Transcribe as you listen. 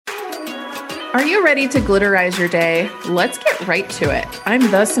Are you ready to glitterize your day? Let's get right to it.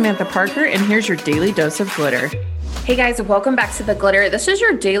 I'm the Samantha Parker, and here's your daily dose of glitter. Hey guys, welcome back to The Glitter. This is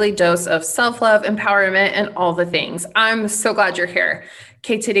your daily dose of self-love, empowerment, and all the things. I'm so glad you're here.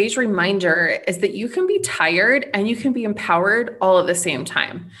 Okay, today's reminder is that you can be tired and you can be empowered all at the same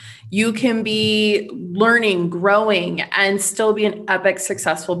time. You can be learning, growing, and still be an epic,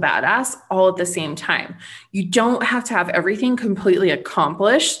 successful badass all at the same time. You don't have to have everything completely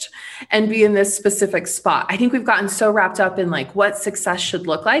accomplished and be in this specific spot. I think we've gotten so wrapped up in like what success should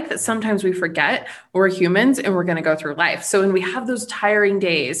look like that sometimes we forget we're humans and we're going to go through life. So when we have those tiring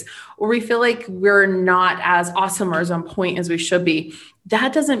days or we feel like we're not as awesome or as on point as we should be,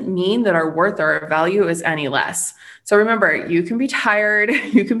 that doesn't mean that our worth or our value is any less. So remember, you can be tired,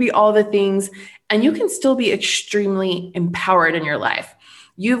 you can be all the things, and you can still be extremely empowered in your life.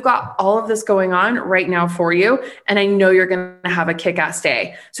 You've got all of this going on right now for you, and I know you're going to have a kick-ass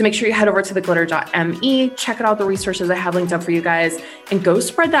day. So make sure you head over to theglitter.me, check out all the resources I have linked up for you guys, and go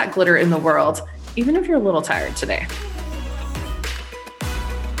spread that glitter in the world, even if you're a little tired today.